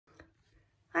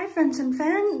Hi friends and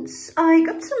fans, I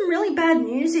got some really bad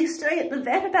news yesterday at the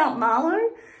vet about Maloh.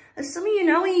 As some of you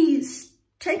know, he's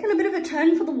taken a bit of a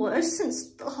turn for the worse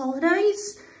since the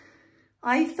holidays.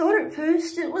 I thought at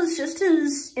first it was just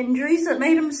his injuries that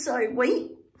made him so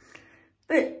weak,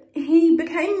 but he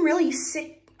became really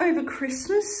sick over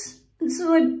Christmas, and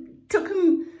so I took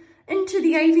him into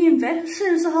the avian vet as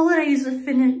soon as the holidays were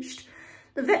finished.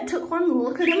 The vet took one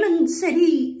look at him and said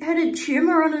he had a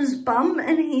tumour on his bum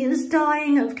and he is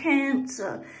dying of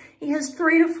cancer. He has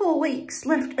 3 to 4 weeks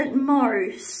left at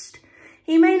most.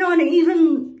 He may not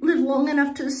even live long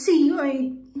enough to see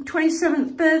my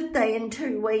 27th birthday in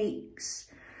 2 weeks.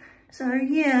 So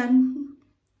yeah,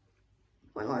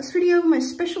 one last video of my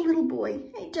special little boy.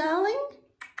 Hey darling.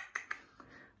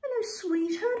 Hello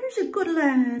sweetheart, who's a good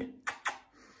lad?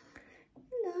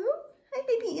 Hello. Hey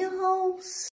baby ear holes.